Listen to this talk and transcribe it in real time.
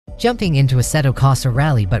Jumping into Assetto Corsa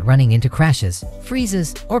Rally but running into crashes,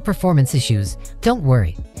 freezes, or performance issues? Don't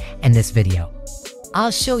worry. In this video,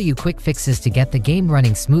 I'll show you quick fixes to get the game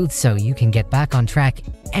running smooth so you can get back on track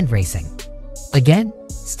and racing. Again,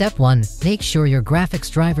 Step 1. Make sure your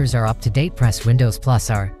graphics drivers are up to date. Press Windows +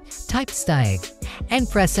 R, type STIG, and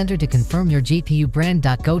press Enter to confirm your GPU brand.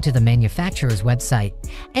 Go to the manufacturer's website,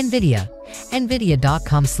 NVIDIA,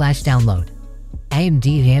 nvidia.com/download,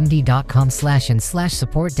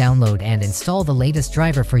 amd.com/support download and install the latest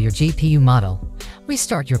driver for your GPU model.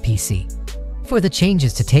 Restart your PC. For the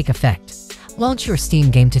changes to take effect, launch your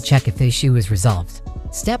Steam game to check if the issue is resolved.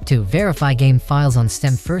 Step 2. Verify game files on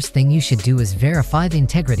Steam. First thing you should do is verify the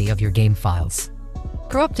integrity of your game files.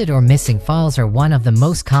 Corrupted or missing files are one of the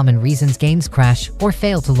most common reasons games crash or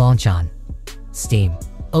fail to launch on Steam.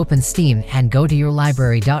 Open Steam and go to your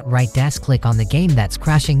library. Click on the game that's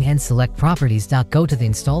crashing and select Properties. Go to the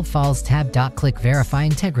Installed Files tab. Click Verify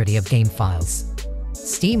integrity of game files.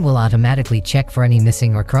 Steam will automatically check for any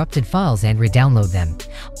missing or corrupted files and re-download them.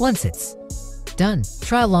 Once it's done,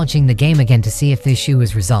 try launching the game again to see if the issue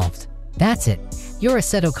is resolved. That's it. Your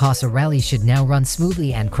Assetto Corsa Rally should now run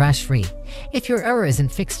smoothly and crash-free. If your error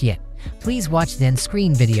isn't fixed yet, please watch the end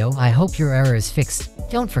screen video. I hope your error is fixed.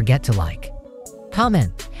 Don't forget to like,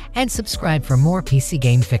 comment, and subscribe for more PC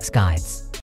game fix guides.